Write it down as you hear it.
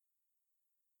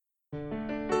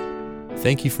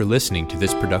Thank you for listening to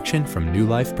this production from New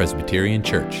Life Presbyterian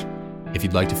Church. If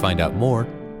you'd like to find out more,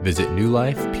 visit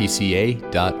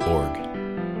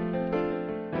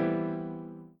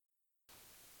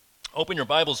newlifepca.org. Open your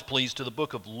Bibles, please, to the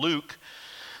book of Luke,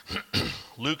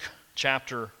 Luke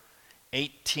chapter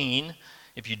 18.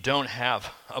 If you don't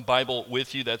have a Bible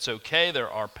with you, that's okay.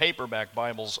 There are paperback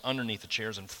Bibles underneath the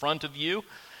chairs in front of you,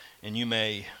 and you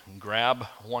may grab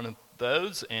one of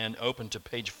those and open to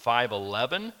page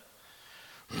 511.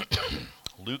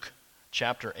 Luke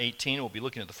chapter 18. We'll be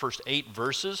looking at the first 8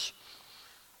 verses.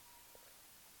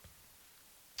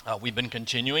 We've been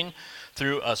continuing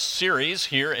through a series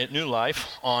here at New Life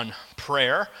on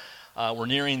prayer. We're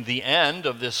nearing the end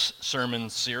of this sermon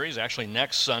series. Actually,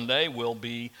 next Sunday will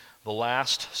be the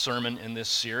last sermon in this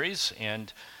series,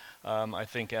 and I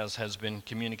think, as has been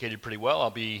communicated pretty well, I'll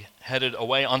be headed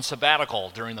away on sabbatical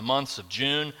during the months of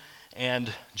June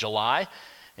and July.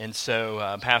 And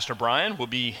so Pastor Brian will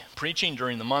be preaching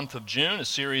during the month of June, a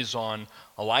series on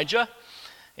Elijah.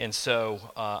 And so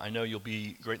I know you'll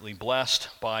be greatly blessed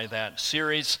by that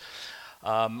series.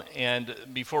 And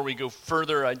before we go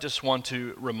further, I just want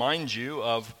to remind you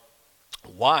of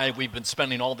why we've been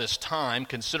spending all this time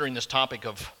considering this topic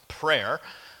of prayer.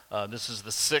 This is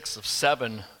the 6th of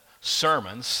 7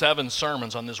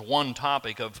 sermons on this one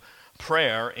topic of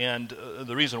prayer. And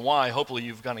the reason why, hopefully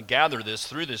you've kind of gathered this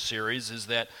through this series, is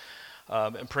that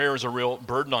prayer is a real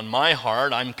burden on my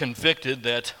heart. I'm convicted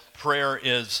that prayer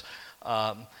is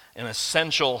an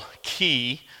essential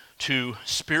key to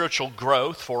spiritual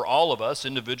growth for all of us,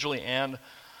 individually and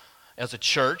as a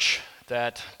church,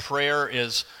 that prayer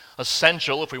is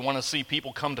essential if we want to see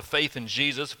people come to faith in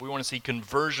Jesus, if we want to see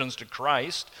conversions to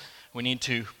Christ. We need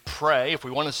to pray. If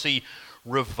we want to see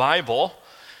revival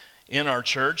in our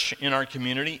church, in our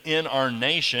community, in our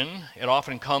nation, it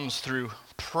often comes through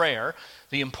prayer.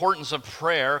 The importance of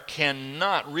prayer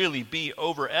cannot really be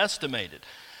overestimated.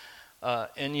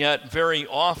 And yet, very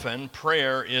often,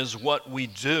 prayer is what we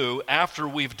do after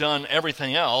we've done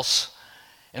everything else,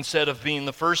 instead of being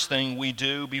the first thing we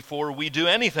do before we do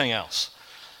anything else.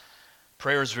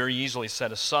 Prayer is very easily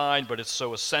set aside, but it's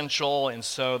so essential, and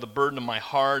so the burden of my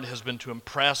heart has been to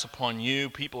impress upon you,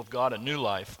 people of God at New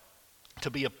Life, to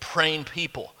be a praying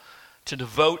people, to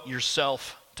devote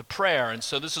yourself to prayer. And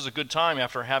so this is a good time,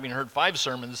 after having heard 5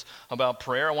 sermons about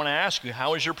prayer, I want to ask you,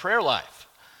 how is your prayer life?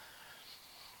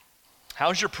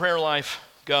 How's your prayer life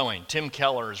going? Tim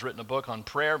Keller has written a book on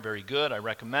prayer, very good, I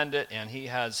recommend it, and he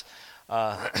has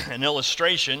an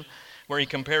illustration where he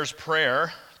compares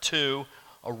prayer to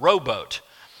a rowboat.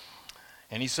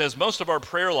 And he says most of our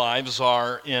prayer lives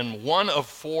are in one of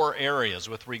 4 areas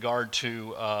with regard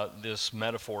to this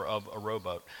metaphor of a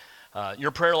rowboat.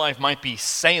 Your prayer life might be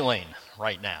sailing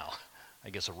right now. I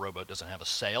guess a rowboat doesn't have a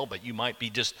sail, but you might be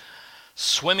just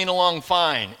swimming along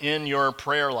fine in your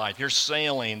prayer life. You're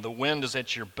sailing, the wind is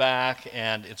at your back,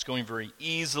 and it's going very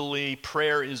easily.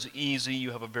 Prayer is easy.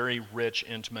 You have a very rich,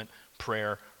 intimate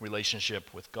prayer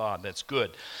relationship with God. That's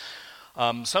good.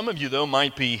 Some of you, though,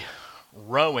 might be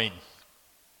rowing.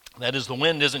 That is, the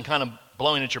wind isn't kind of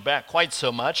blowing at your back quite so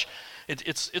much.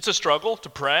 It's a struggle to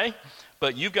pray,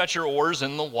 but you've got your oars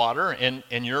in the water, and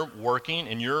you're working,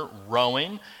 and you're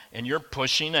rowing, and you're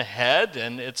pushing ahead,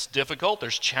 and it's difficult.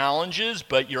 There's challenges,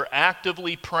 but you're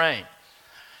actively praying.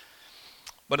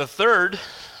 But a third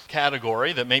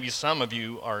category that maybe some of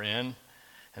you are in,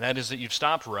 and that is that you've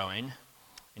stopped rowing,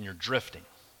 and you're drifting.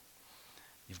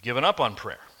 You've given up on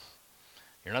prayer.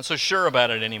 You're not so sure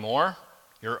about it anymore.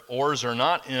 Your oars are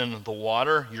not in the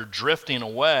water. You're drifting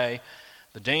away.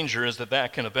 The danger is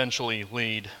that can eventually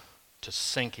lead to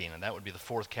sinking, and that would be the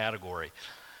 4th category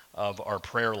of our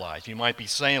prayer life. You might be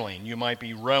sailing, you might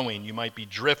be rowing, you might be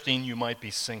drifting, you might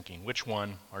be sinking. Which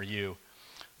one are you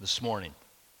this morning?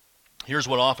 Here's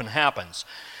what often happens,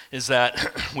 is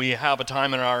that we have a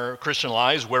time in our Christian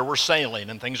lives where we're sailing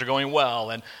and things are going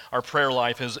well and our prayer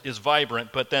life is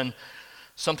vibrant, but then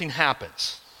something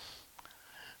happens.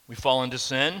 We fall into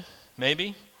sin,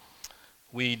 maybe.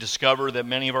 We discover that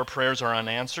many of our prayers are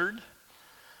unanswered.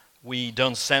 We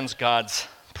don't sense God's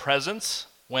presence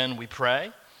when we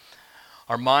pray.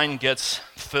 Our mind gets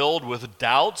filled with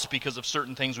doubts because of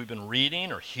certain things we've been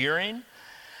reading or hearing,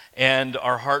 and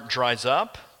our heart dries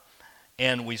up,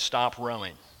 and we stop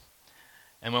rowing.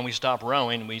 And when we stop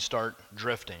rowing, we start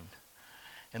drifting.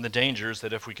 And the danger is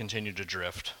that if we continue to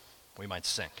drift, we might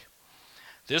sink.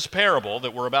 This parable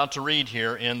that we're about to read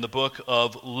here in the book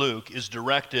of Luke is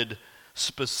directed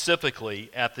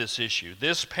specifically at this issue.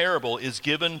 This parable is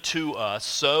given to us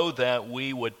so that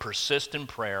we would persist in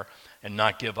prayer and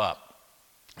not give up.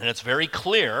 And it's very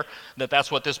clear that that's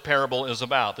what this parable is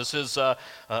about. This is a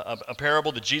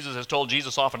parable that Jesus has told.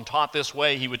 Jesus often taught this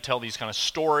way. He would tell these kind of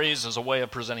stories as a way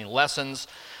of presenting lessons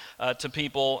to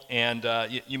people. And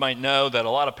you might know that a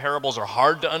lot of parables are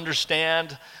hard to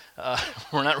understand.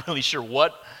 We're not really sure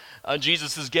what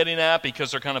Jesus is getting at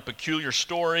because they're kind of peculiar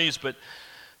stories. But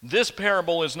this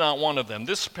parable is not one of them.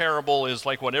 This parable is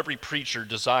like what every preacher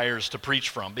desires to preach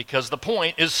from, because the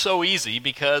point is so easy,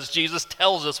 because Jesus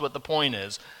tells us what the point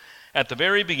is. At the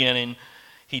very beginning,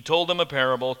 he told them a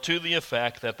parable to the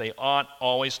effect that they ought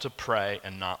always to pray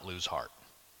and not lose heart.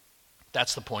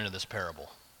 That's the point of this parable.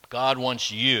 God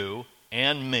wants you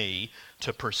and me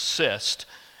to persist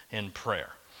in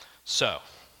prayer. So,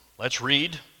 let's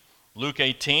read Luke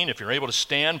 18. If you're able to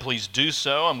stand, please do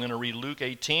so. I'm going to read Luke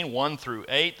 18, 1 through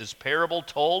 8, this parable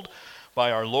told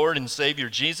by our Lord and Savior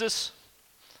Jesus.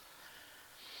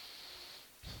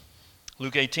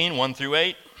 Luke 18, 1 through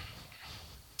 8.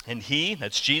 And he,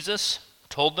 that's Jesus,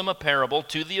 told them a parable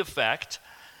to the effect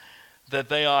that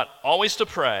they ought always to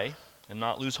pray and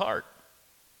not lose heart.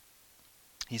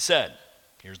 He said,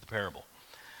 here's the parable.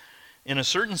 In a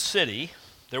certain city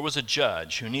there was a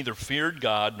judge who neither feared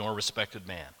God nor respected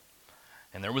man.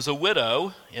 And there was a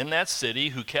widow in that city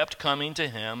who kept coming to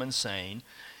him and saying,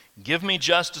 "Give me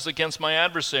justice against my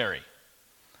adversary."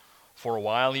 For a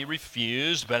while he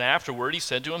refused, but afterward he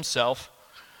said to himself,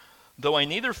 "Though I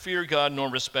neither fear God nor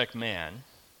respect man,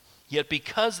 yet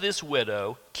because this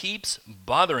widow keeps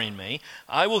bothering me,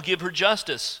 I will give her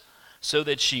justice, so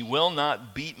that she will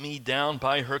not beat me down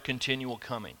by her continual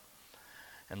coming."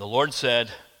 And the Lord said,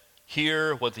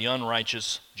 "Hear what the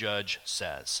unrighteous judge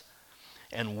says.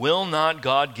 And will not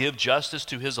God give justice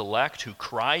to his elect who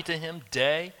cry to him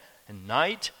day and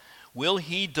night? Will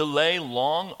he delay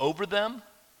long over them?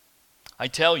 I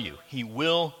tell you, he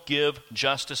will give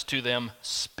justice to them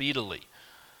speedily.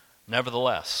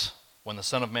 Nevertheless, when the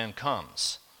Son of Man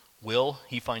comes, will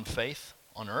he find faith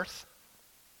on earth?"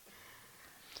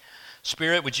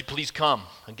 Spirit, would you please come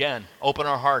again, open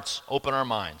our hearts, open our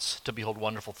minds to behold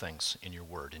wonderful things in your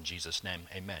word. In Jesus' name,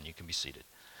 amen. You can be seated.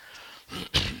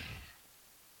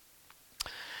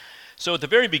 So at the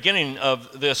very beginning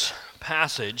of this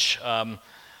passage,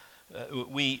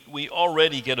 we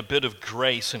already get a bit of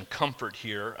grace and comfort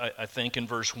here, I think, in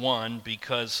verse 1,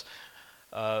 because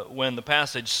when the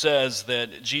passage says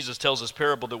that Jesus tells this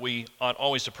parable that we ought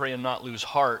always to pray and not lose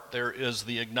heart, there is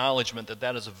the acknowledgement that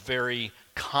that is a very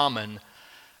common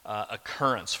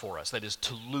occurrence for us, that is,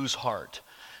 to lose heart.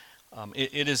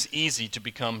 It is easy to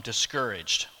become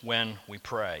discouraged when we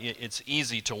pray. It's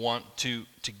easy to want to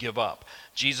give up.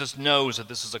 Jesus knows that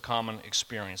this is a common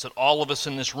experience, that all of us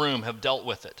in this room have dealt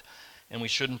with it, and we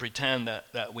shouldn't pretend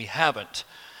that we haven't.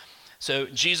 So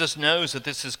Jesus knows that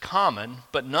this is common,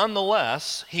 but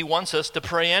nonetheless, he wants us to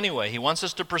pray anyway. He wants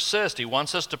us to persist. He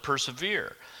wants us to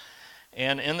persevere.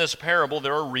 And in this parable,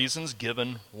 there are reasons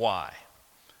given why.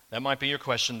 That might be your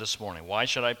question this morning. Why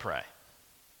should I pray?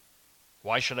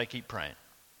 Why should I keep praying?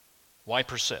 Why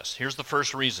persist? Here's the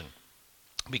first reason.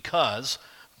 Because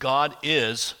God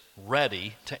is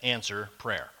ready to answer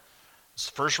prayer. It's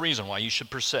the first reason why you should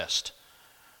persist.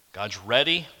 God's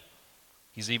ready.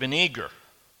 He's even eager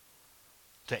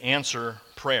to answer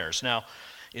prayers. Now,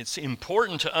 it's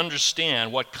important to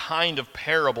understand what kind of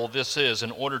parable this is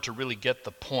in order to really get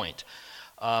the point.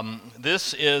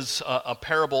 This is a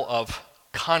parable of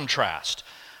contrast.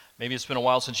 Maybe it's been a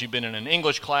while since you've been in an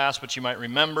English class, but you might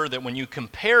remember that when you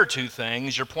compare two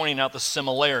things, you're pointing out the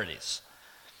similarities.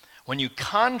 When you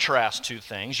contrast two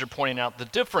things, you're pointing out the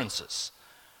differences.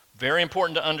 Very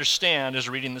important to understand as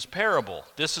reading this parable.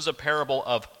 This is a parable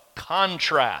of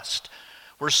contrast.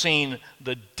 We're seeing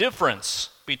the difference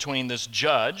between this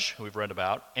judge, who we've read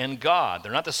about, and God.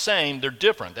 They're not the same, they're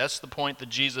different. That's the point that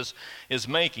Jesus is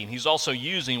making. He's also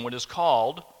using what is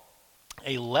called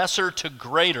a lesser to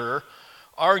greater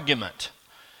argument.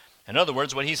 In other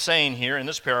words, what he's saying here in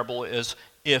this parable is,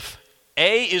 if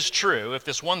A is true, if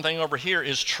this one thing over here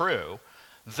is true,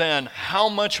 then how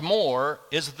much more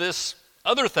is this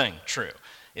other thing true?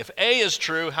 If A is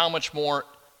true, how much more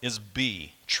is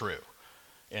B true?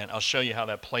 And I'll show you how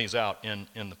that plays out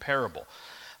in the parable.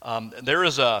 There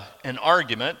is an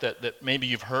argument that maybe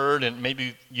you've heard, and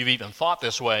maybe you've even thought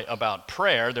this way about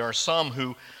prayer. There are some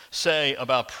who say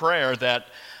about prayer that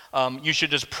you should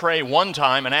just pray one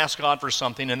time and ask God for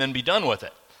something and then be done with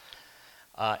it.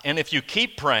 And if you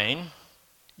keep praying,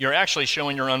 you're actually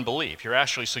showing your unbelief. You're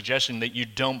actually suggesting that you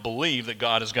don't believe that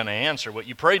God is going to answer what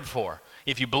you prayed for.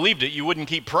 If you believed it, you wouldn't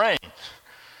keep praying.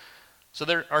 So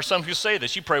there are some who say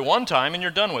this. You pray one time and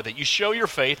you're done with it. You show your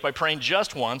faith by praying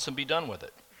just once and be done with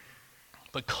it.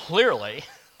 But clearly,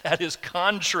 that is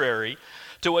contrary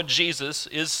to what Jesus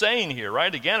is saying here,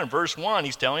 right? Again, in verse 1,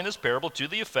 he's telling this parable to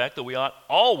the effect that we ought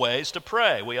always to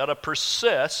pray. We ought to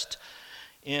persist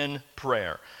in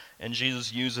prayer. And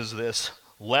Jesus uses this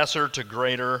lesser to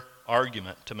greater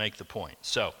argument to make the point.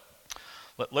 So,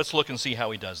 let's look and see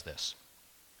how he does this.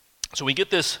 So we get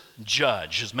this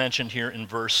judge, as mentioned here in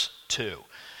verse 2.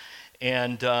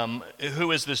 And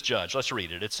who is this judge? Let's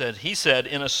read it. It said, he said,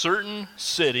 in a certain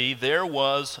city there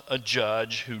was a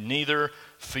judge who neither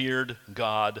feared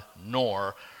God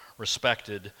nor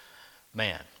respected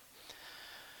man.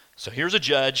 So here's a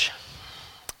judge,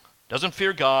 doesn't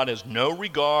fear God, has no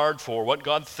regard for what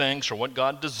God thinks or what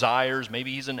God desires.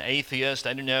 Maybe he's an atheist,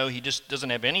 I don't know. He just doesn't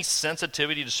have any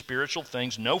sensitivity to spiritual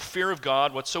things, no fear of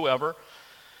God whatsoever.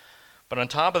 But on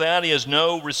top of that, he has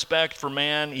no respect for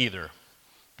man either.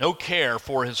 No care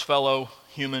for his fellow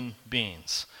human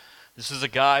beings. This is a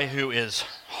guy who is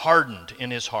hardened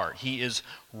in his heart. He is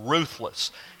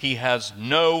ruthless. He has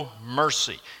no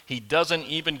mercy. He doesn't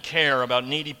even care about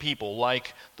needy people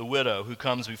like the widow who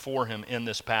comes before him in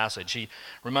this passage. He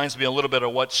reminds me a little bit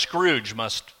of what Scrooge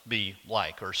must be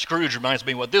like, or Scrooge reminds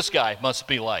me what this guy must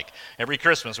be like. Every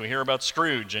Christmas we hear about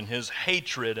Scrooge and his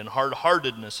hatred and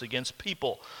hard-heartedness against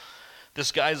people.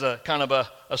 This guy's a kind of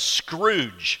a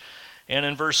Scrooge. And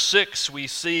in verse 6, we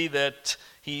see that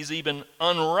he's even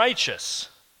unrighteous.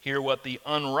 Hear what the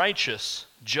unrighteous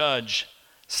judge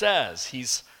says.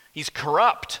 He's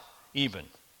corrupt even.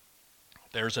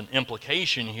 There's an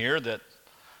implication here that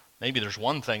maybe there's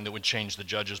one thing that would change the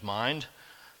judge's mind.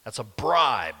 That's a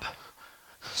bribe.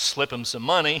 Slip him some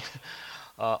money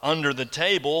under the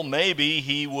table. Maybe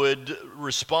he would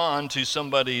respond to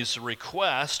somebody's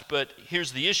request, but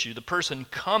here's the issue. The person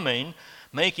coming,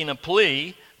 making a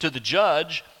plea to the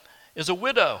judge, is a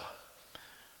widow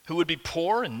who would be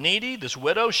poor and needy. This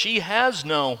widow, she has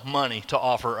no money to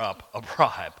offer up a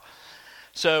bribe.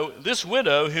 So this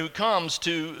widow who comes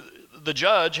to the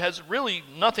judge has really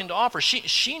nothing to offer.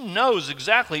 She knows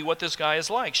exactly what this guy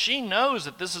is like. She knows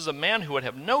that this is a man who would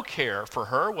have no care for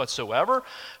her whatsoever,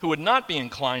 who would not be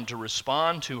inclined to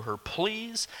respond to her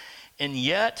pleas, and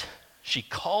yet she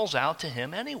calls out to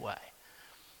him anyway.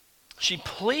 She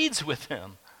pleads with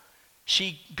him.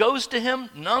 She goes to him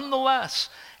nonetheless,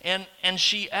 and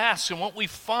she asks, and what we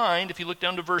find, if you look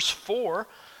down to verse 4,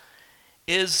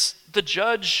 is the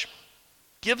judge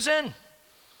gives in.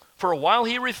 For a while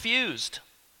he refused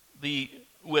the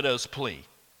widow's plea,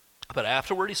 but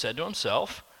afterward he said to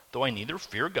himself, though I neither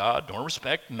fear God nor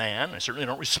respect man, I certainly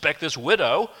don't respect this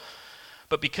widow,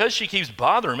 but because she keeps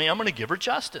bothering me, I'm going to give her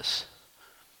justice.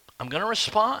 I'm going to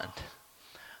respond.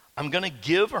 I'm going to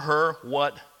give her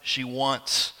what she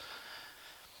wants.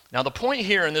 Now, the point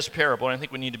here in this parable, and I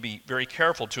think we need to be very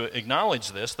careful to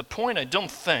acknowledge this, the point I don't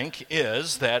think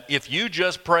is that if you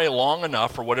just pray long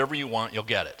enough for whatever you want, you'll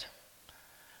get it.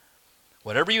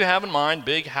 Whatever you have in mind,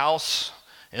 big house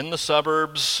in the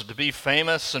suburbs, to be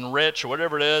famous and rich, or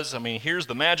whatever it is, I mean, here's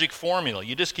the magic formula.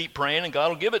 You just keep praying and God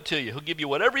will give it to you. He'll give you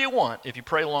whatever you want if you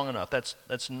pray long enough.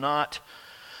 That's not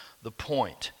the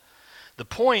point. The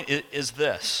point is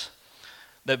this,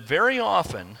 that very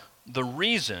often the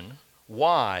reason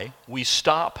why we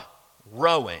stop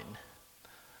rowing,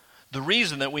 the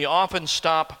reason that we often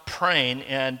stop praying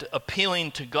and appealing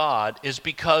to God is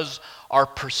because our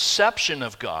perception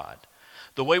of God,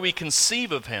 the way we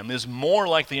conceive of him, is more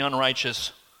like the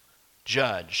unrighteous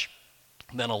judge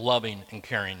than a loving and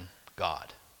caring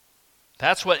God.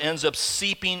 That's what ends up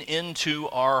seeping into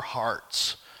our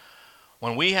hearts.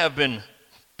 When we have been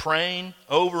praying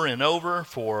over and over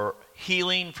for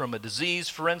healing from a disease,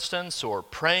 for instance, or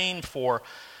praying for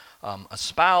a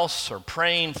spouse, or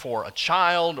praying for a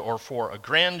child, or for a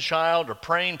grandchild, or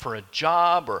praying for a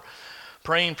job, or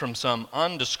praying from some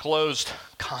undisclosed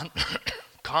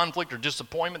conflict or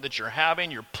disappointment that you're having,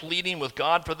 you're pleading with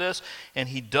God for this, and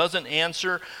he doesn't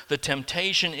answer, the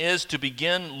temptation is to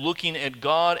begin looking at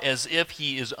God as if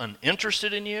he is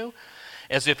uninterested in you,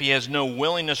 as if he has no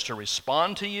willingness to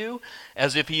respond to you,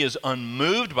 as if he is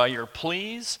unmoved by your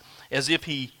pleas, as if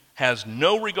he has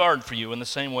no regard for you in the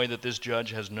same way that this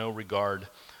judge has no regard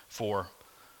for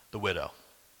the widow.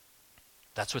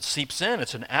 That's what seeps in.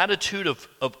 It's an attitude of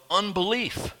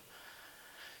unbelief.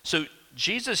 So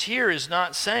Jesus here is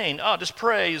not saying, oh, just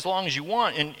pray as long as you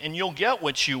want and you'll get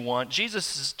what you want.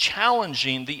 Jesus is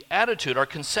challenging the attitude, our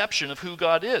conception of who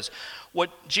God is.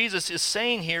 What Jesus is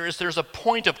saying here is there's a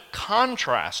point of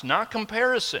contrast, not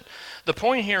comparison. The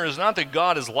point here is not that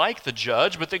God is like the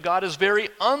judge, but that God is very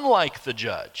unlike the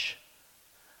judge.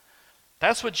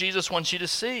 That's what Jesus wants you to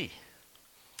see.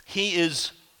 He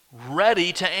is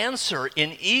ready to answer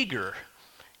and eager,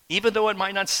 even though it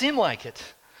might not seem like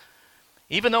it.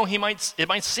 Even though it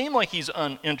might seem like he's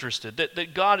uninterested,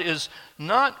 that God is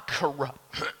not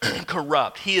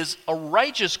corrupt. He is a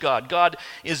righteous God. God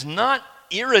is not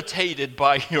irritated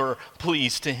by your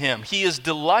pleas to him. He is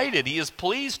delighted. He is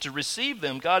pleased to receive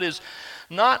them. God is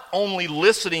not only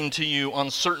listening to you on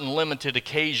certain limited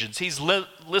occasions. He's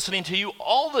listening to you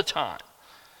all the time.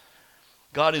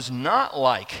 God is not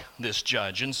like this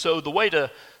judge. And so the way to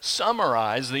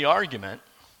summarize the argument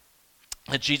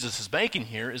that Jesus is making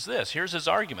here is this. Here's his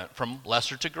argument from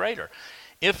lesser to greater.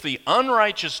 If the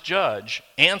unrighteous judge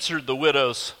answered the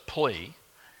widow's plea,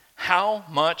 how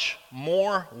much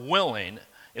more willing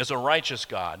is a righteous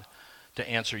God to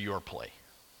answer your plea?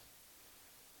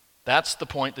 That's the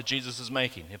point that Jesus is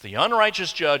making. If the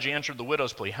unrighteous judge answered the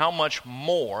widow's plea, how much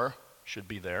more, should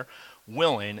be there,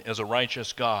 willing is a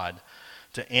righteous God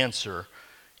to answer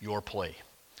your plea?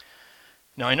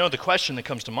 Now, I know the question that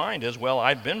comes to mind is, well,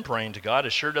 I've been praying to God.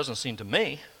 It sure doesn't seem to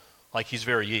me like he's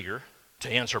very eager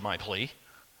to answer my plea.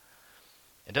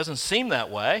 It doesn't seem that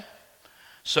way.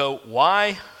 So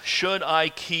why should I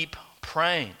keep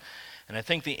praying? And I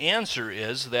think the answer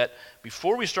is that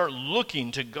before we start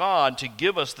looking to God to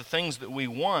give us the things that we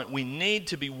want, we need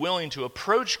to be willing to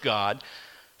approach God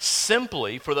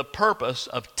simply for the purpose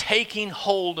of taking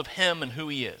hold of him and who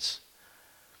he is.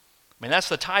 I mean, that's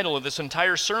the title of this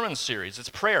entire sermon series. It's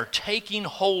prayer, taking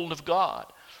hold of God.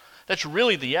 That's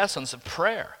really the essence of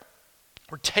prayer.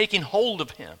 We're taking hold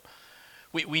of him.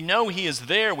 We know he is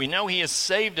there. We know he has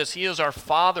saved us. He is our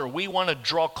Father. We want to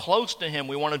draw close to him.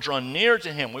 We want to draw near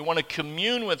to him. We want to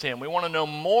commune with him. We want to know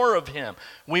more of him.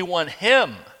 We want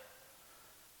him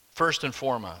first and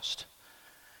foremost.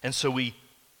 And so we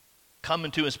come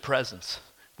into his presence.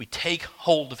 We take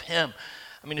hold of him.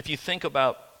 I mean, if you think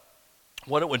about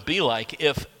what it would be like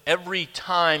if every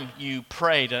time you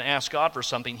prayed and asked God for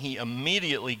something, he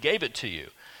immediately gave it to you.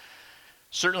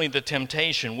 Certainly the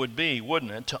temptation would be,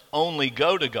 wouldn't it, to only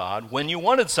go to God when you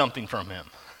wanted something from him.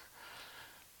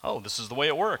 Oh, this is the way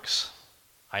it works.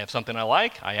 I have something I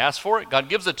like, I ask for it, God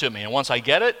gives it to me, and once I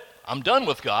get it, I'm done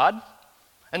with God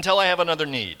until I have another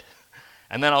need.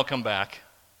 And then I'll come back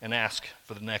and ask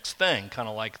for the next thing, kind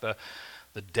of like the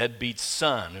deadbeat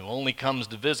son who only comes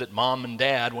to visit mom and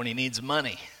dad when he needs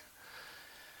money.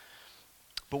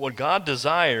 But what God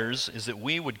desires is that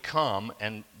we would come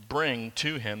and bring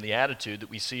to him the attitude that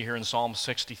we see here in Psalm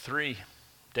 63.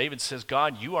 David says,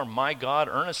 God, you are my God.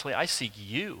 Earnestly I seek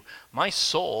you. My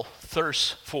soul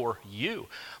thirsts for you.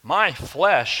 My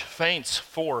flesh faints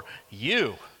for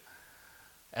you,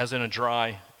 as in a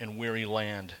dry and weary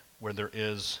land where there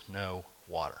is no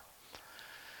water.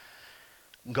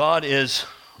 God is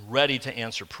ready to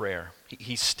answer prayer.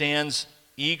 He stands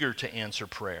eager to answer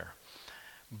prayer.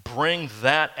 Bring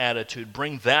that attitude,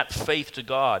 bring that faith to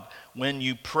God when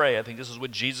you pray. I think this is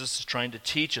what Jesus is trying to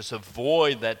teach us.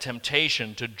 Avoid that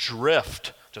temptation to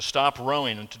drift, to stop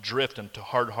rowing and to drift into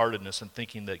hard-heartedness and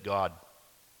thinking that God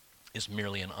is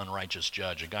merely an unrighteous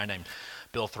judge. A guy named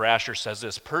Bill Thrasher says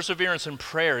this: perseverance in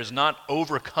prayer is not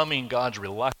overcoming God's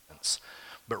reluctance,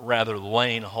 but rather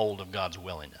laying hold of God's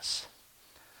willingness.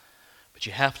 But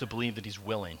you have to believe that he's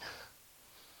willing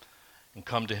and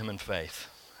come to him in faith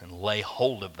and lay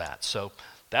hold of that. So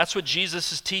that's what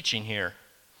Jesus is teaching here.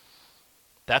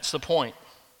 That's the point.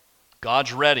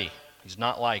 God's ready. He's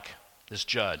not like this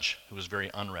judge who was very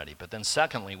unready. But then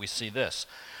secondly, we see this.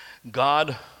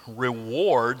 God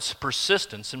rewards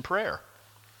persistence in prayer.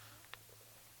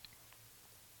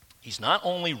 He's not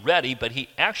only ready, but he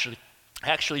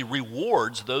actually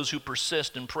rewards those who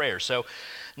persist in prayer. So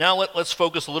now let's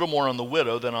focus a little more on the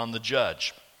widow than on the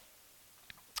judge.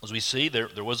 As we see,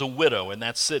 there was a widow in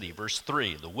that city. Verse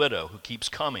 3, the widow who keeps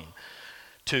coming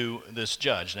to this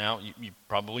judge. Now, you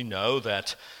probably know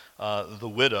that the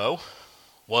widow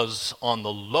was on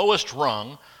the lowest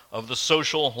rung of the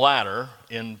social ladder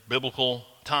in biblical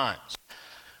times.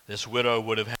 This widow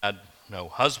would have had no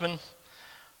husband,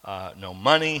 no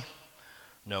money,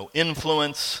 no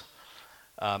influence.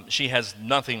 She has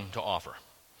nothing to offer.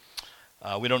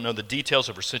 We don't know the details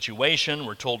of her situation.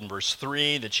 We're told in verse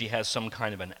 3 that she has some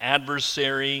kind of an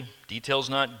adversary. Details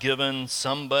not given.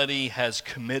 Somebody has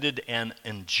committed an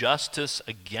injustice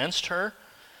against her.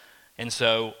 And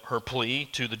so her plea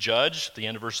to the judge, at the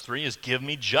end of verse 3, is give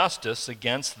me justice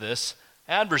against this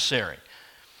adversary.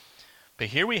 But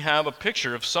here we have a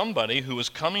picture of somebody who is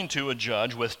coming to a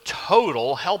judge with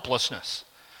total helplessness.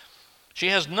 She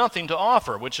has nothing to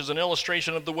offer, which is an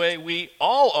illustration of the way we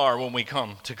all are when we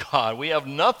come to God. We have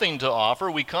nothing to offer.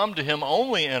 We come to him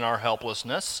only in our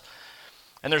helplessness.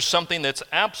 And there's something that's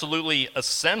absolutely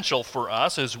essential for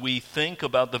us as we think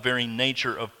about the very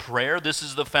nature of prayer. This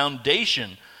is the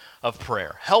foundation of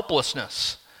prayer,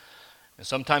 helplessness. And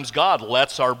sometimes God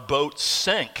lets our boat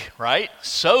sink, right?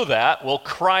 So that we'll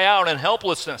cry out in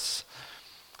helplessness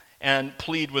and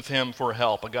plead with him for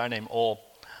help. A guy named Ole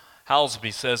Halsby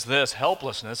says this: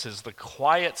 helplessness is the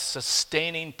quiet,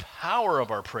 sustaining power of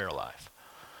our prayer life.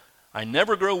 I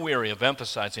never grow weary of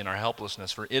emphasizing our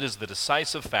helplessness, for it is the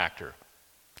decisive factor,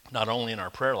 not only in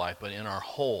our prayer life, but in our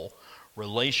whole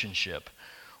relationship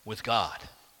with God.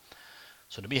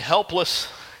 So to be helpless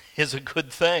is a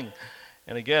good thing.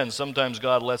 And again, sometimes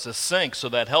God lets us sink so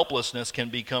that helplessness can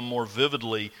become more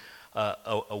vividly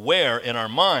aware in our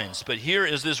minds. But here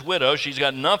is this widow. She's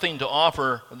got nothing to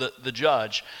offer the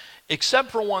judge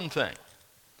except for one thing,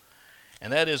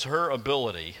 and that is her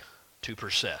ability to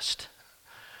persist.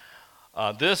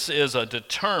 This is a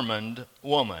determined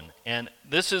woman, and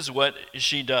this is what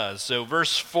she does. So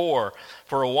verse 4,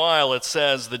 for a while it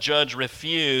says the judge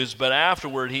refused, but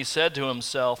afterward he said to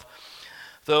himself,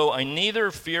 though I neither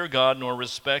fear God nor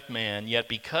respect man, yet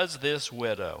because this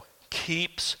widow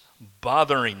keeps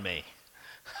bothering me,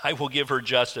 I will give her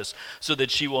justice so that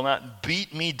she will not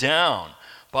beat me down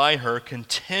by her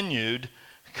continued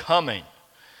coming.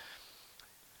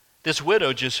 This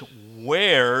widow just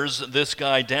wears this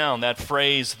guy down. That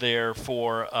phrase there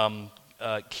for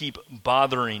keep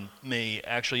bothering me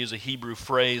actually is a Hebrew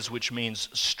phrase which means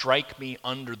strike me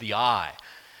under the eye.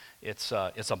 It's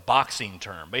a boxing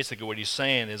term. Basically what he's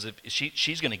saying is if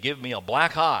she's going to give me a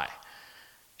black eye.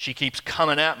 She keeps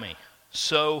coming at me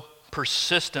so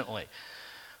persistently.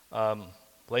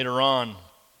 Later on,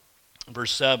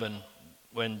 verse 7,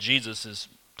 when Jesus is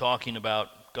talking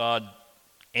about God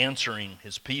answering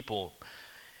his people,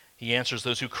 he answers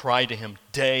those who cry to him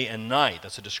day and night.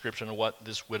 That's a description of what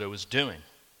this widow is doing.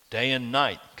 Day and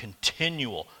night,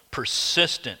 continual,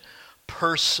 persistent,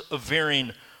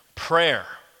 persevering prayer.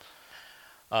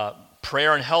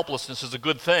 Prayer and helplessness is a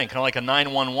good thing, kind of like a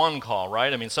 911 call,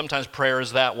 right? I mean, sometimes prayer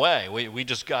is that way.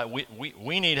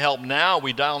 We need help now.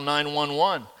 We dial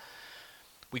 911.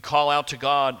 We call out to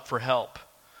God for help.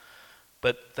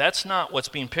 But that's not what's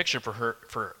being pictured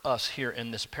for us here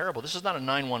in this parable. This is not a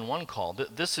 911 call.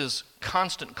 This is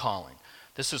constant calling.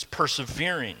 This is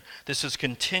persevering. This is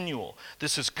continual.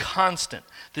 This is constant.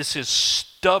 This is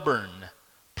stubborn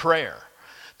prayer.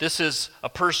 This is a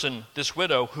person, this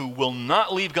widow, who will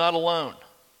not leave God alone.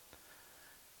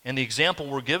 And the example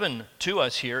we're given to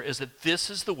us here is that this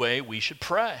is the way we should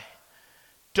pray.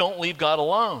 Don't leave God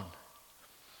alone.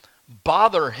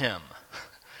 Bother him.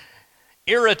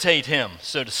 Irritate him,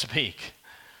 so to speak.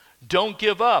 Don't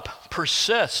give up.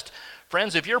 Persist.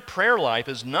 Friends, if your prayer life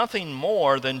is nothing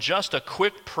more than just a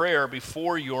quick prayer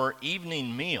before your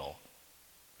evening meal,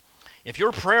 if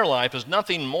your prayer life is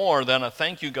nothing more than a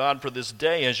thank you, God, for this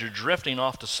day as you're drifting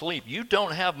off to sleep, you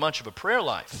don't have much of a prayer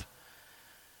life.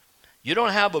 You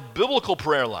don't have a biblical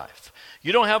prayer life.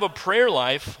 You don't have a prayer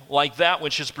life like that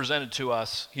which is presented to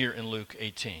us here in Luke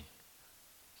 18.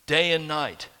 Day and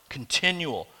night,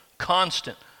 continual,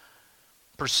 constant,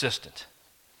 persistent.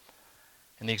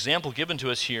 And the example given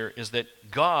to us here is that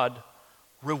God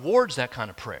rewards that kind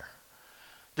of prayer.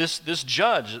 This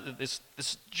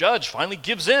judge finally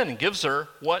gives in and gives her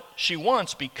what she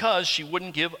wants because she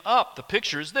wouldn't give up. The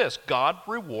picture is this: God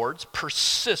rewards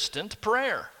persistent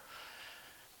prayer.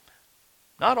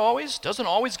 Not always, doesn't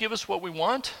always give us what we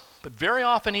want, but very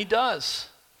often he does.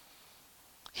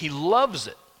 He loves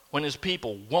it when his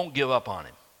people won't give up on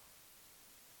him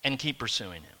and keep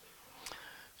pursuing him.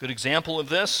 Good example of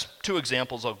this, two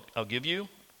examples I'll give you.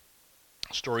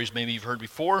 Stories maybe you've heard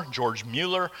before. George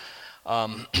Mueller,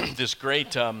 this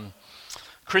great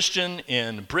Christian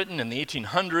in Britain in the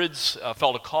 1800s,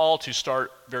 felt a call to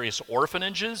start various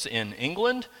orphanages in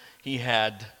England. He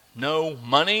had no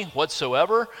money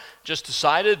whatsoever, just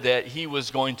decided that he was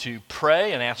going to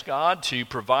pray and ask God to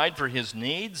provide for his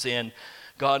needs, and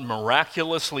God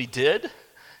miraculously did.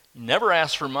 He never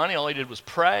asked for money, all he did was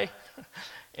pray,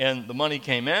 and the money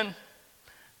came in.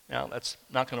 Now, that's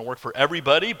not going to work for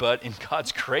everybody, but in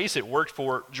God's grace, it worked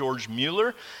for George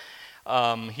Mueller.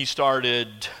 He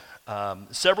started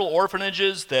several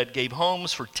orphanages that gave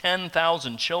homes for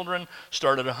 10,000 children,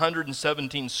 started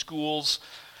 117 schools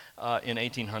in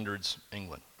 1800s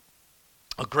England.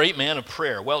 A great man of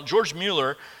prayer. Well, George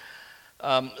Mueller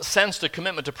sensed a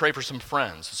commitment to pray for some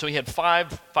friends. So he had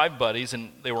five buddies,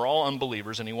 and they were all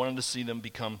unbelievers, and he wanted to see them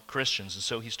become Christians, and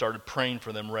so he started praying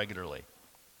for them regularly.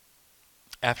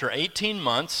 After 18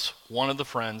 months, one of the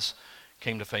friends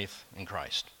came to faith in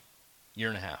Christ. Year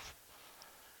and a half.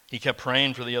 He kept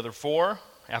praying for the other 4.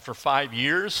 After 5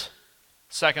 years,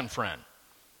 second friend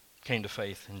came to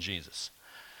faith in Jesus.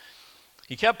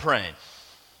 He kept praying.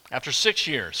 After 6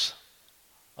 years,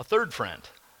 a third friend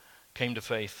came to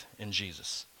faith in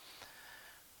Jesus.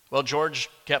 Well, George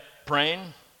kept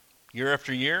praying year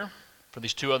after year for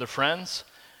these two other friends,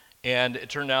 and it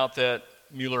turned out that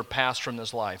Mueller passed from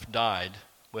this life, died,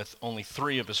 with only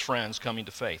 3 of his friends coming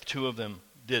to faith. 2 of them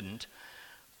didn't.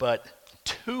 But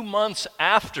 2 months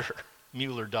after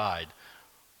Mueller died,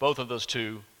 both of those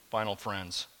 2 final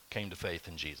friends came to faith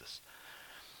in Jesus.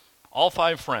 All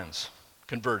 5 friends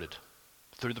converted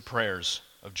through the prayers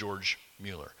of George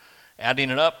Mueller. Adding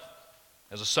it up,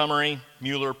 as a summary,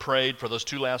 Mueller prayed for those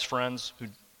 2 last friends who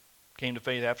came to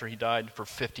faith after he died for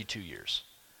 52 years.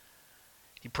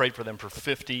 He prayed for them for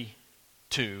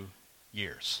 52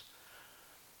 years.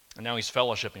 And now he's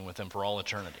fellowshipping with them for all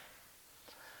eternity.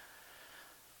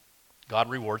 God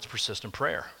rewards persistent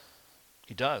prayer.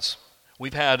 He does.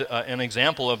 We've had an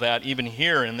example of that even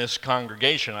here in this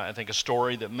congregation. I think a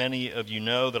story that many of you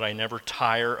know that I never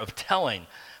tire of telling.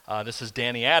 This is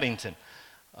Danny Addington,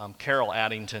 Carol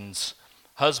Addington's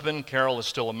husband. Carol is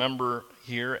still a member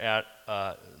here at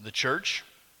the church.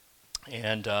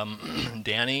 And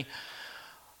Danny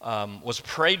was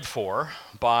prayed for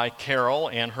by Carol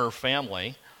and her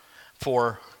family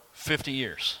for 50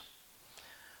 years.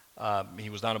 He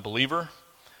was not a believer.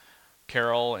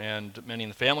 Carol and many in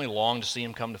the family longed to see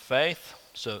him come to faith,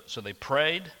 so they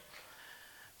prayed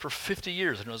for 50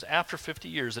 years. And it was after 50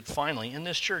 years that finally, in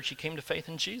this church, he came to faith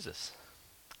in Jesus.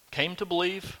 Came to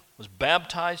believe, was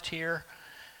baptized here,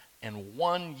 and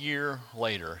 1 year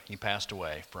later, he passed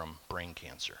away from brain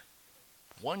cancer.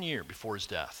 1 year before his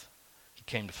death, he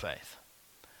came to faith.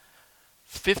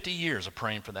 50 years of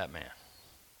praying for that man.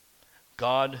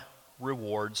 God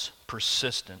rewards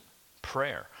persistent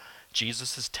prayer.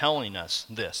 Jesus is telling us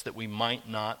this, that we might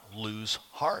not lose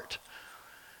heart.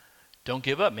 Don't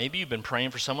give up. Maybe you've been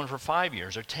praying for someone for 5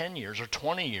 years or 10 years or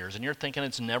 20 years, and you're thinking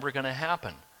it's never going to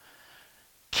happen.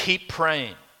 Keep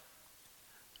praying.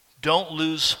 Don't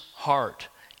lose heart.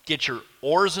 Get your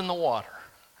oars in the water.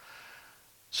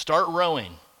 Start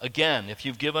rowing. Again, if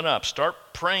you've given up, start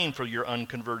praying for your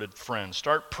unconverted friends.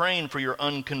 Start praying for your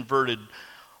unconverted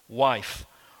wife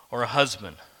or a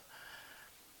husband.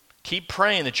 Keep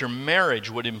praying that your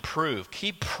marriage would improve.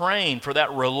 Keep praying for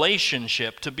that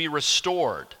relationship to be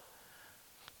restored.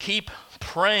 Keep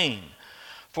praying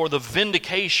for the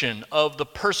vindication of the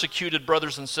persecuted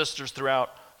brothers and sisters throughout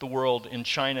the world, in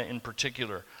China in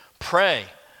particular. Pray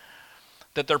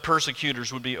that their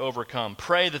persecutors would be overcome.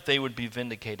 Pray that they would be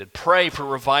vindicated. Pray for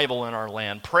revival in our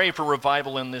land. Pray for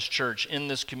revival in this church, in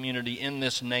this community, in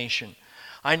this nation.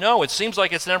 I know it seems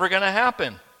like it's never going to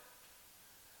happen.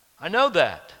 I know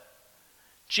that.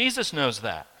 Jesus knows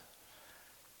that.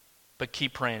 But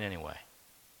keep praying anyway.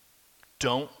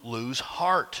 Don't lose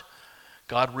heart.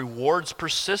 God rewards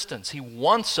persistence. He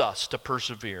wants us to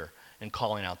persevere in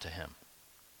calling out to Him.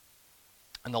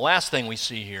 And the last thing we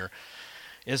see here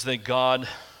is that God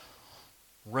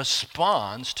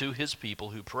responds to His people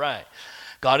who pray.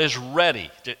 God is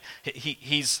ready.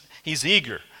 He's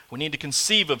eager. We need to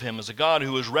conceive of Him as a God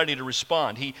who is ready to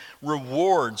respond. He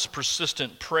rewards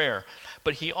persistent prayer.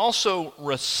 But He also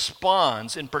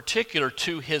responds in particular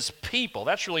to His people.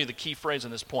 That's really the key phrase in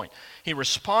this point. He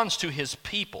responds to His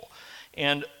people.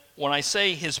 And when I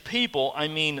say His people, I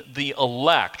mean the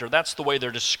elect, or that's the way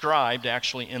they're described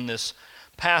actually in this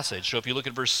passage. So if you look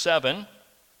at verse 7,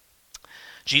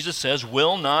 Jesus says,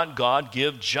 "Will not God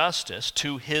give justice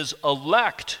to His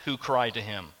elect who cry to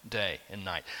Him day and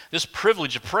night?" This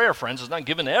privilege of prayer, friends, is not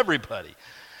given to everybody.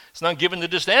 It's not given to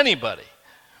just anybody.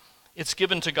 It's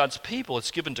given to God's people.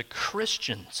 It's given to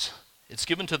Christians. It's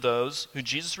given to those who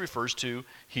Jesus refers to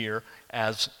here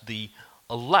as the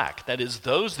elect. That is,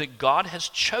 those that God has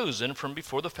chosen from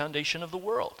before the foundation of the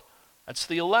world. That's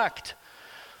the elect.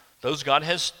 Those God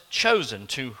has chosen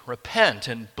to repent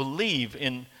and believe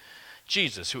in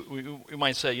Jesus. We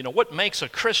might say, what makes a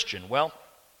Christian? Well,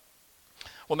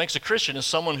 what makes a Christian is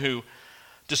someone who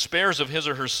despairs of his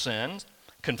or her sins,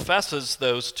 confesses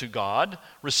those to God,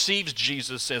 receives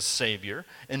Jesus as Savior,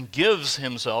 and gives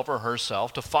himself or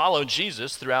herself to follow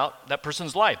Jesus throughout that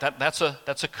person's life. That's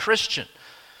a Christian.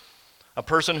 A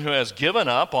person who has given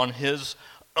up on his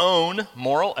own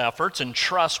moral efforts and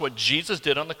trusts what Jesus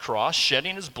did on the cross,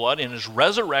 shedding His blood in His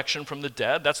resurrection from the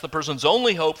dead. That's the person's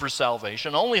only hope for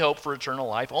salvation, only hope for eternal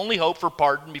life, only hope for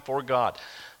pardon before God.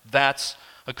 That's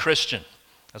a Christian.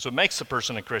 That's what makes a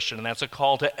person a Christian, and that's a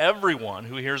call to everyone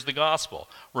who hears the gospel.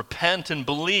 Repent and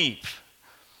believe.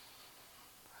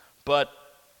 But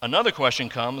another question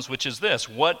comes, which is this: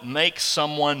 what makes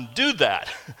someone do that?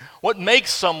 What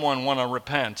makes someone want to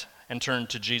repent and turn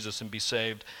to Jesus and be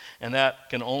saved? And that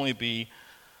can only be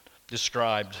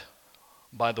described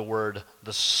by the word,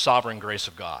 the sovereign grace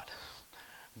of God.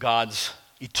 God's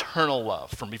eternal love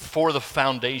from before the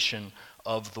foundation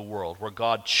of the world, where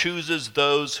God chooses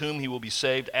those whom he will be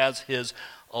saved as his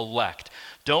elect.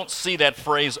 Don't see that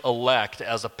phrase elect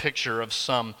as a picture of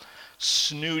some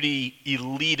snooty,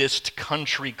 elitist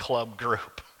country club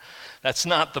group. That's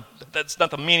not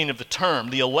the meaning of the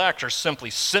term. The elect are simply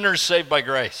sinners saved by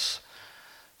grace.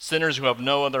 Sinners who have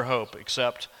no other hope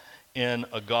except in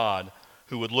a God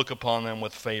who would look upon them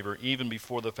with favor even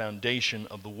before the foundation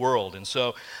of the world. And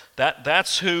so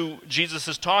that's who Jesus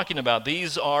is talking about.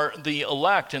 These are the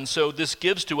elect. And so this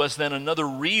gives to us then another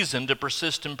reason to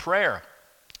persist in prayer.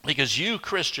 Because you,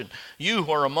 Christian, you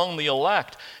who are among the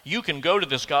elect, you can go to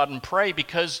this God and pray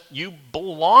because you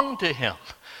belong to him.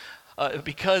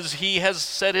 Because he has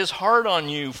set his heart on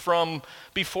you from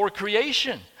before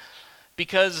creation.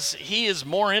 Because he is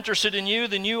more interested in you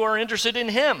than you are interested in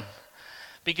him.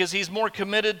 Because he's more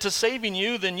committed to saving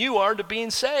you than you are to being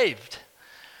saved.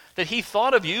 That he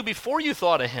thought of you before you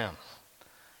thought of him.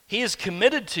 He is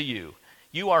committed to you.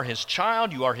 You are his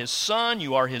child, you are his son,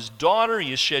 you are his daughter.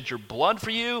 He has shed your blood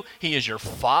for you. He is your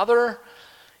father.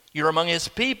 You're among his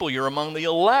people. You're among the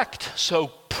elect.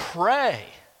 So pray.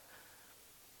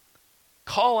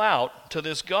 Call out to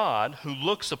this God who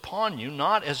looks upon you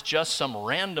not as just some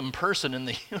random person in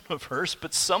the universe,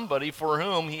 but somebody for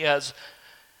whom he has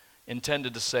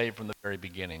intended to save from the very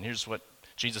beginning. Here's what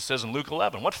Jesus says in Luke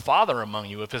 11. What father among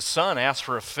you, if his son asks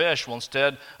for a fish, will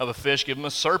instead of a fish give him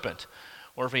a serpent?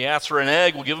 Or if he asks for an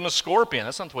egg, will give him a scorpion?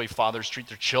 That's not the way fathers treat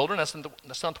their children. That's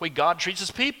not the way God treats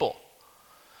his people.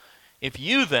 If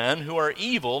you then, who are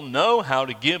evil, know how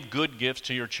to give good gifts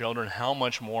to your children, how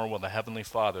much more will the Heavenly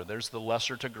Father? There's the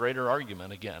lesser to greater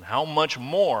argument again. How much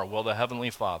more will the Heavenly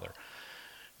Father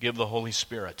give the Holy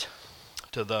Spirit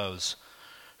to those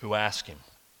who ask him?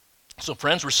 So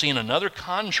friends, we're seeing another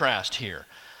contrast here.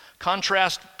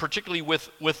 Contrast particularly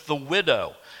with the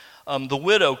widow. The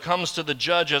widow comes to the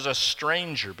judge as a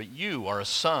stranger, but you are a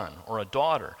son or a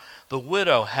daughter. The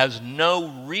widow has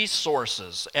no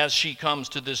resources as she comes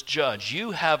to this judge.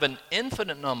 You have an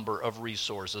infinite number of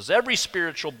resources. Every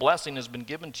spiritual blessing has been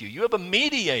given to you. You have a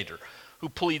mediator who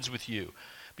pleads with you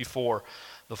before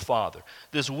the Father.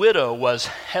 This widow was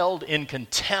held in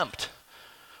contempt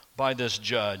by this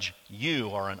judge.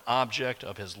 You are an object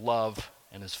of his love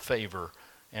and his favor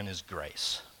and his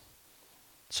grace.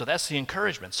 So that's the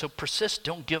encouragement. So persist,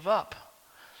 don't give up.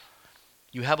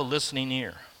 You have a listening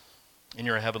ear in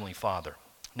your heavenly Father.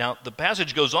 Now, the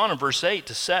passage goes on in verse 8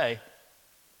 to say,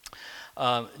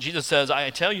 Jesus says, I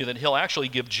tell you that he'll actually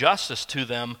give justice to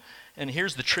them, and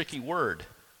here's the tricky word,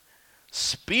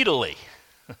 speedily,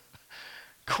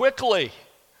 quickly,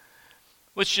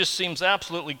 which just seems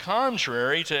absolutely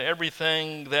contrary to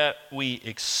everything that we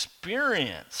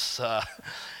experience.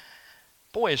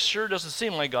 Boy, it sure doesn't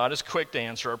seem like God is quick to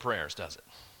answer our prayers, does it?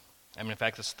 I mean, in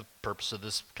fact, that's the purpose of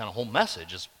this kind of whole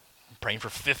message, is praying for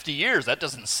 50 years. That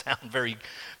doesn't sound very,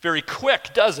 very quick,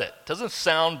 does it? Doesn't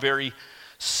sound very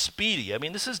speedy. I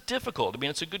mean, this is difficult. I mean,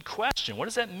 it's a good question. What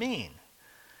does that mean?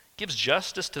 It gives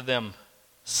justice to them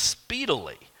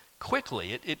speedily,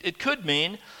 quickly. It could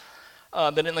mean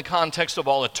that in the context of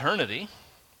all eternity,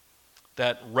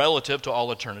 that relative to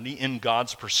all eternity, in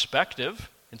God's perspective,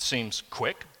 it seems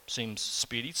quick. Seems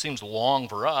speedy, seems long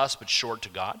for us, but short to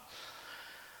God.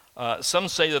 Some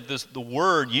say that the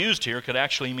word used here could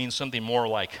actually mean something more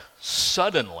like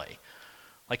suddenly.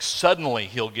 Like suddenly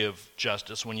he'll give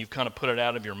justice. When you've kind of put it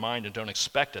out of your mind and don't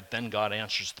expect it, then God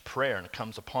answers the prayer and it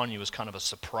comes upon you as kind of a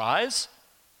surprise.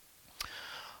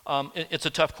 It's a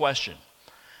tough question.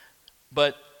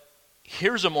 But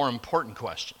here's a more important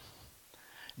question.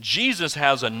 Jesus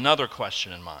has another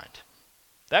question in mind.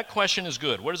 That question is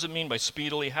good. What does it mean by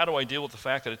speedily? How do I deal with the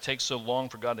fact that it takes so long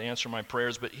for God to answer my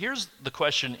prayers? But here's the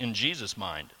question in Jesus'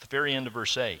 mind, at the very end of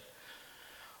verse 8.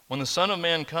 When the Son of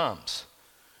Man comes,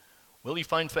 will he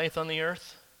find faith on the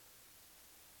earth?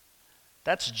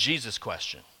 That's Jesus'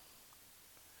 question.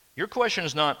 Your question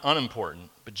is not unimportant,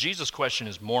 but Jesus' question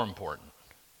is more important.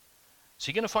 Is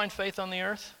he going to find faith on the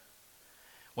earth?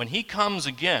 When he comes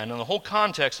again, in the whole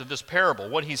context of this parable,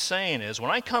 what he's saying is, when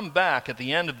I come back at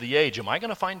the end of the age, am I going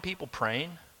to find people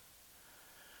praying?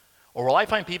 Or will I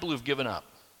find people who've given up?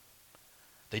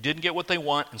 They didn't get what they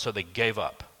want, and so they gave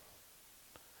up.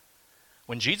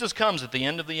 When Jesus comes at the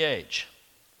end of the age,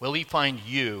 will he find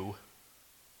you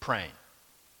praying?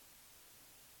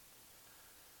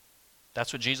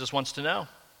 That's what Jesus wants to know.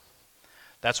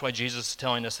 That's why Jesus is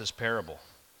telling us this parable,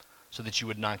 so that you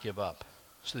would not give up.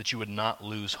 So that you would not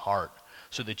lose heart,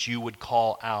 so that you would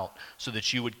call out, so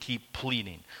that you would keep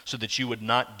pleading, so that you would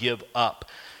not give up.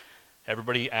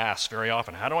 Everybody asks very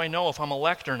often, how do I know if I'm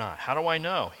elect or not? How do I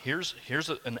know? Here's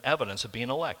an evidence of being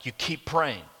elect. You keep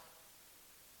praying.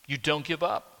 You don't give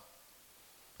up.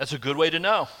 That's a good way to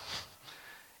know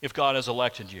if God has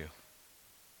elected you.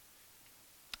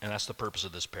 And that's the purpose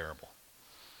of this parable.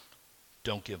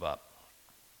 Don't give up.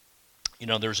 You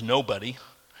know, there's nobody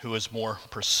who is more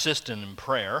persistent in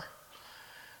prayer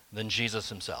than Jesus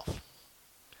himself.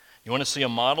 You want to see a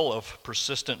model of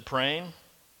persistent praying?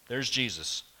 There's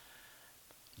Jesus.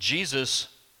 Jesus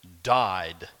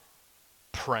died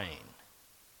praying.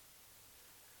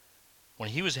 When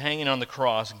he was hanging on the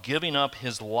cross, giving up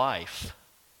his life,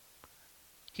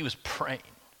 he was praying.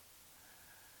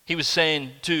 He was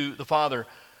saying to the Father,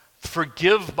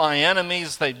 forgive my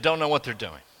enemies, they don't know what they're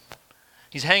doing.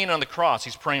 He's hanging on the cross.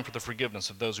 He's praying for the forgiveness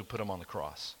of those who put him on the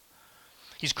cross.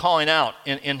 He's calling out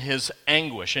in his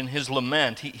anguish, in his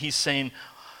lament. He's saying,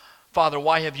 Father,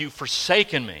 why have you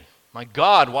forsaken me? My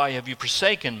God, why have you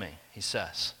forsaken me? He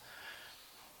says.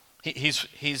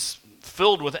 He's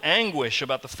filled with anguish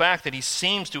about the fact that he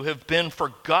seems to have been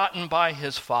forgotten by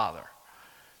his Father.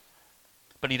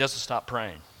 But he doesn't stop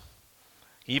praying.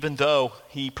 Even though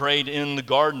he prayed in the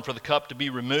garden for the cup to be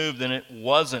removed and it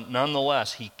wasn't,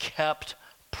 nonetheless, he kept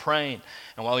praying.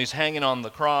 And while he's hanging on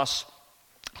the cross,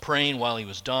 praying while he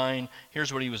was dying,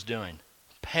 here's what he was doing.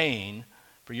 Paying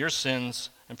for your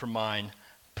sins and for mine,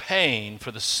 paying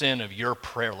for the sin of your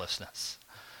prayerlessness.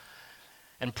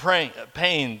 And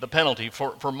paying the penalty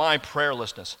for my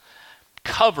prayerlessness.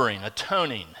 Covering,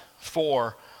 atoning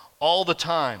for all the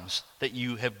times that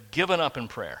you have given up in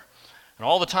prayer. And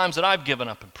all the times that I've given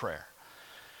up in prayer.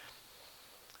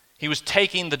 He was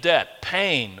taking the debt,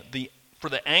 paying for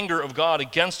the anger of God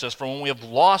against us for when we have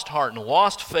lost heart and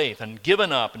lost faith and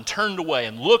given up and turned away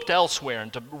and looked elsewhere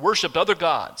and to worshiped other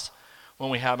gods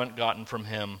when we haven't gotten from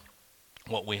him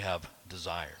what we have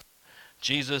desired.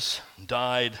 Jesus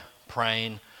died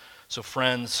praying. So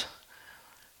friends,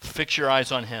 fix your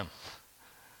eyes on him.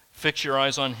 Fix your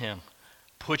eyes on him.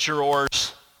 Put your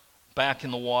oars back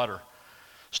in the water.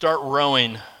 Start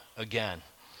rowing again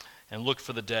and look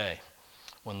for the day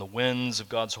when the winds of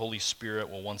God's Holy Spirit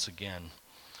will once again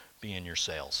be in your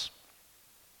sails.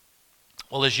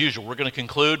 Well, as usual, we're going to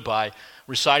conclude by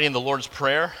reciting the Lord's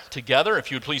Prayer together. If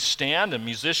you would please stand, and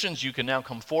musicians, you can now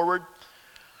come forward.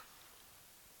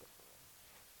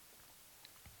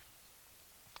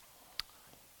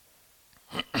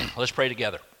 Let's pray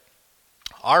together.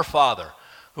 Our Father,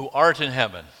 who art in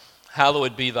heaven,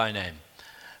 hallowed be thy name.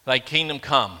 Thy kingdom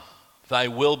come, thy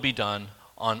will be done,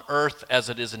 on earth as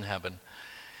it is in heaven.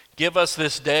 Give us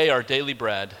this day our daily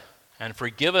bread, and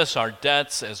forgive us our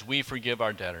debts as we forgive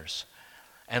our debtors.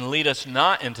 And lead us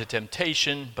not into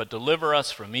temptation, but deliver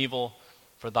us from evil.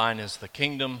 For thine is the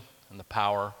kingdom, and the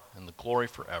power, and the glory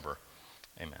forever.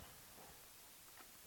 Amen.